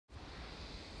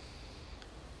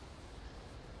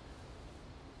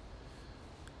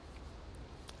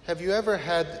Have you ever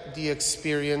had the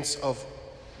experience of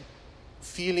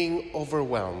feeling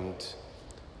overwhelmed,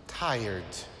 tired,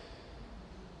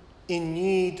 in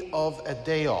need of a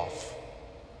day off?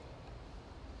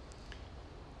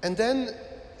 And then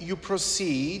you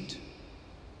proceed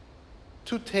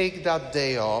to take that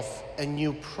day off and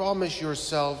you promise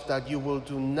yourself that you will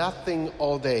do nothing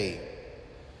all day.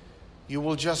 You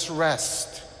will just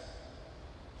rest.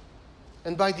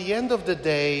 And by the end of the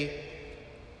day,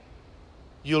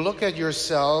 you look at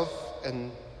yourself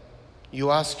and you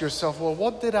ask yourself, well,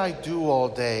 what did I do all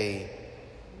day?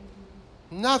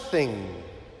 Nothing.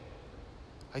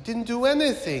 I didn't do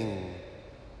anything.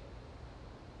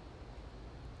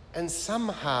 And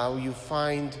somehow you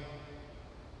find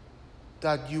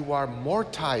that you are more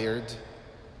tired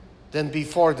than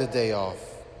before the day off.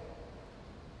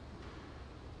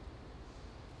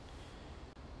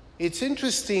 It's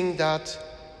interesting that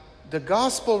the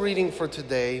gospel reading for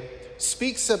today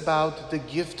speaks about the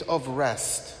gift of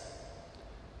rest.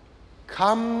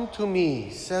 Come to me,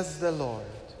 says the Lord,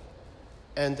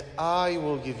 and I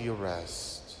will give you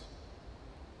rest.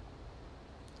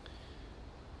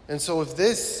 And so if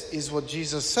this is what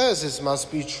Jesus says, it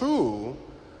must be true,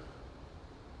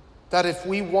 that if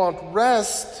we want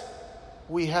rest,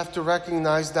 we have to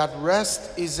recognize that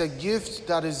rest is a gift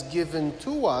that is given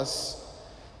to us.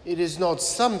 It is not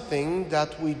something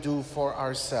that we do for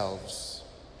ourselves.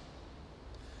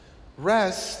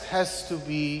 Rest has to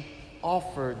be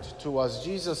offered to us.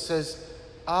 Jesus says,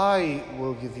 I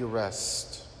will give you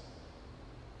rest.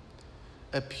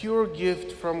 A pure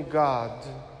gift from God,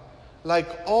 like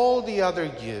all the other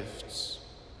gifts.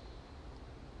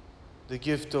 The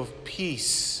gift of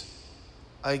peace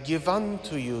I give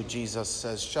unto you, Jesus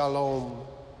says, shalom.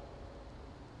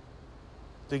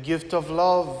 The gift of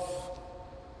love,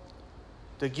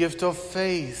 the gift of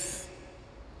faith,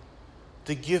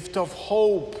 the gift of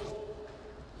hope,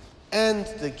 and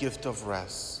the gift of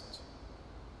rest.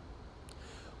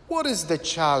 What is the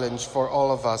challenge for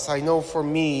all of us? I know for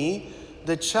me,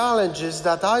 the challenge is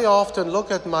that I often look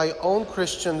at my own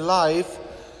Christian life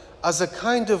as a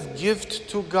kind of gift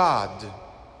to God.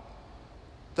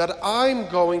 That I'm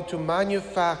going to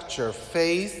manufacture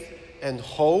faith and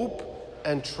hope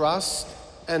and trust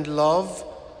and love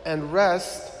and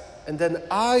rest, and then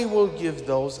I will give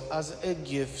those as a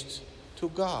gift to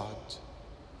God.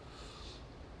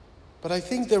 But I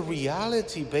think the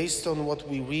reality, based on what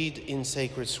we read in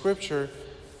sacred scripture,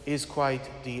 is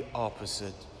quite the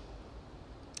opposite.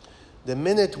 The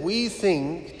minute we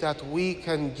think that we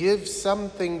can give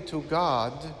something to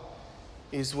God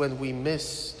is when we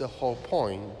miss the whole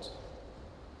point.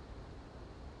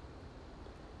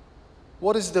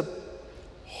 What is the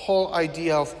whole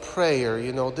idea of prayer?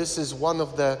 You know, this is one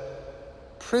of the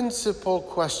principal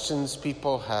questions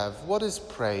people have. What is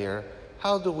prayer?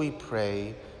 How do we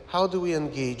pray? How do we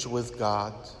engage with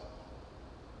God?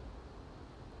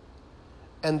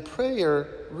 And prayer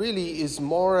really is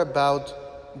more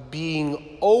about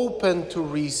being open to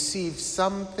receive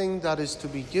something that is to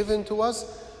be given to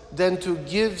us than to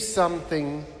give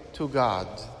something to God.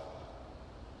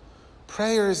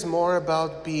 Prayer is more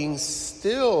about being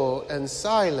still and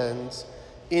silent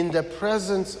in the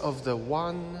presence of the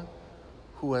one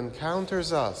who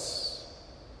encounters us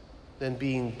than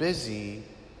being busy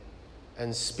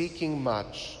and speaking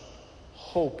much,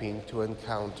 hoping to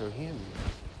encounter him.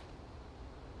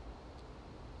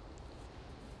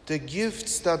 The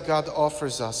gifts that God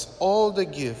offers us, all the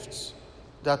gifts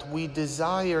that we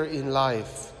desire in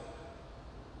life,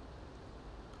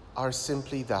 are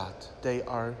simply that. They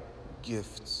are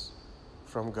gifts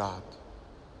from God.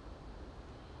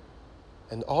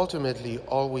 And ultimately,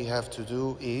 all we have to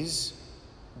do is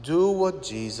do what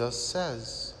Jesus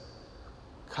says.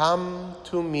 Come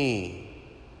to me,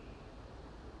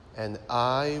 and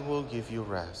I will give you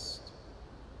rest.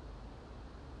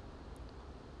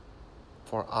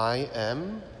 For I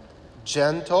am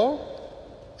gentle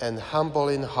and humble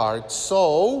in heart,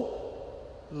 so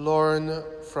learn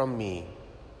from me.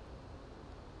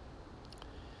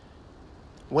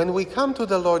 When we come to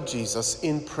the Lord Jesus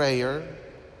in prayer,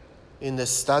 in the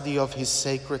study of his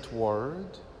sacred word,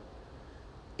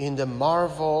 in the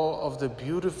marvel of the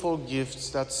beautiful gifts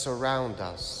that surround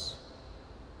us,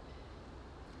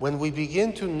 when we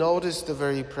begin to notice the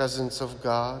very presence of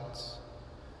God,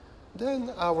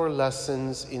 then our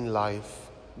lessons in life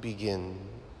begin.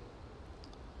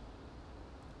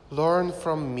 Learn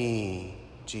from me,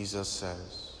 Jesus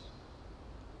says,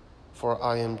 for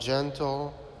I am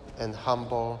gentle and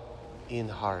humble in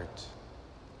heart.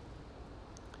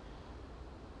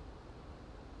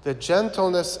 The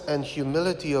gentleness and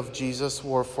humility of Jesus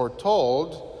were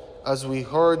foretold as we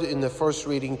heard in the first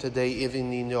reading today,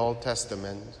 even in the Old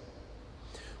Testament.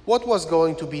 What was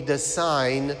going to be the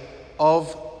sign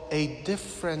of a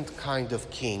different kind of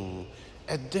king,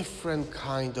 a different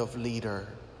kind of leader?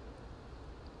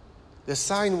 The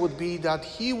sign would be that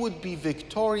he would be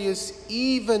victorious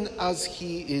even as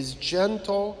he is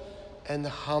gentle and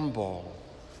humble.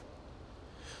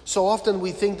 So often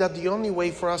we think that the only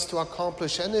way for us to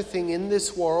accomplish anything in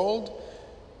this world,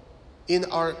 in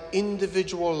our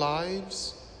individual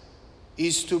lives,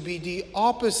 is to be the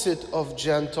opposite of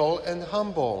gentle and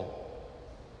humble.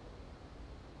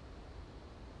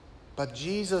 But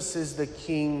Jesus is the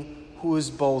King who is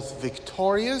both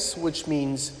victorious, which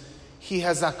means he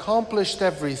has accomplished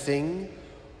everything,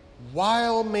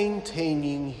 while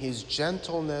maintaining his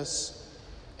gentleness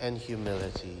and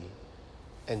humility.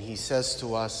 And he says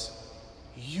to us,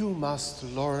 "You must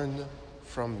learn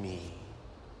from me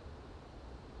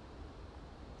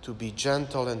to be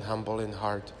gentle and humble in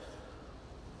heart."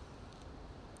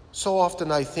 So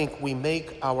often I think we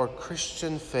make our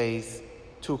Christian faith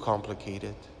too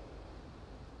complicated.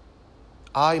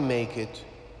 I make it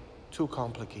too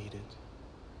complicated.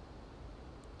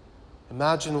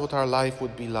 Imagine what our life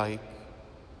would be like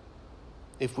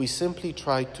if we simply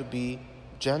tried to be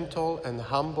gentle and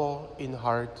humble in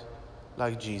heart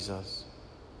like Jesus,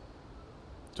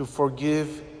 to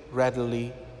forgive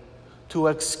readily, to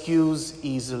excuse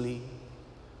easily,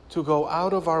 to go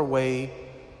out of our way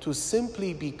to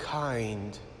simply be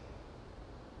kind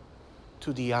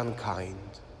to the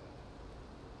unkind.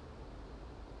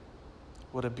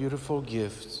 What a beautiful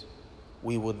gift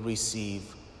we would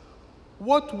receive.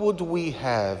 What would we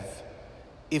have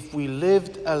if we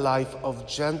lived a life of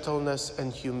gentleness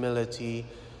and humility,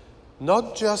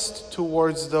 not just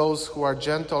towards those who are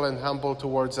gentle and humble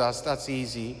towards us, that's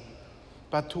easy,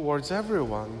 but towards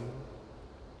everyone?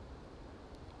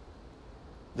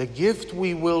 The gift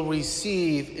we will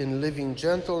receive in living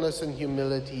gentleness and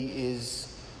humility is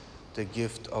the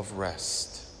gift of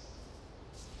rest,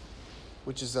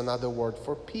 which is another word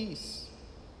for peace.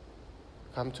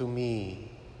 Come to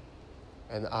me,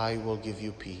 and I will give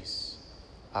you peace.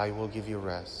 I will give you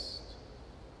rest.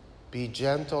 Be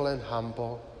gentle and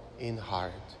humble in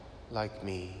heart like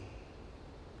me.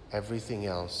 Everything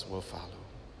else will follow.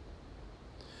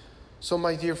 So,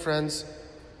 my dear friends,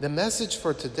 the message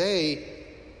for today,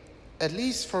 at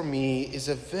least for me, is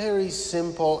a very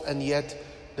simple and yet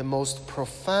the most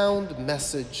profound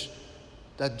message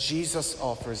that Jesus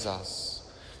offers us,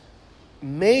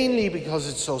 mainly because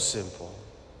it's so simple.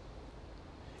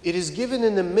 It is given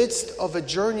in the midst of a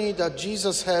journey that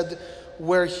Jesus had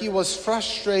where he was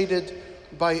frustrated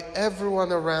by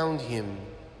everyone around him.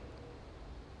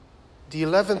 The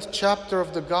 11th chapter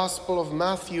of the Gospel of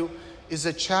Matthew is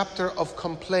a chapter of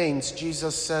complaints.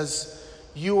 Jesus says,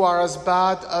 "You are as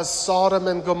bad as Sodom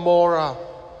and Gomorrah.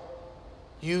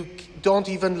 You don't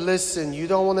even listen. You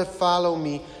don't want to follow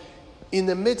me." In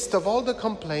the midst of all the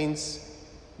complaints,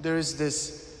 there is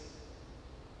this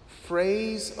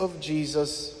phrase of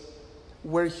Jesus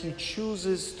where he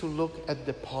chooses to look at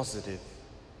the positive.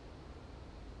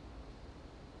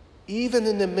 Even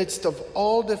in the midst of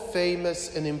all the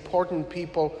famous and important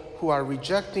people who are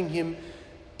rejecting him,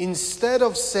 instead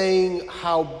of saying,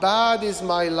 "How bad is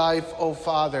my life, O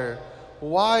Father?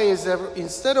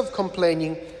 Instead of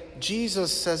complaining,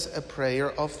 Jesus says a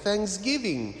prayer of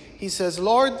thanksgiving. He says,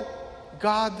 "Lord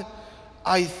God,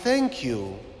 I thank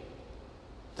you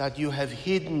that you have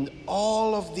hidden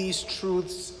all of these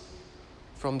truths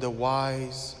from the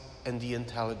wise and the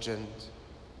intelligent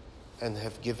and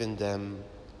have given them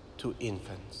to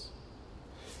infants."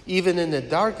 Even in the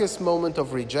darkest moment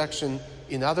of rejection,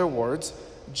 in other words,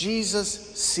 Jesus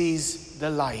sees the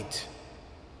light.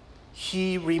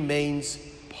 He remains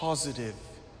positive.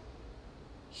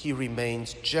 He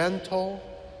remains gentle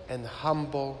and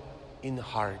humble in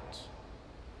heart.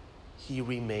 He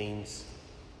remains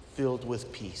filled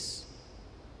with peace.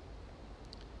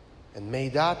 And may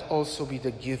that also be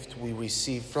the gift we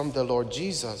receive from the Lord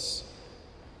Jesus,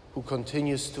 who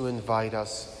continues to invite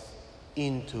us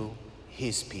into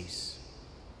his peace.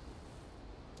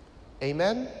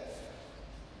 Amen.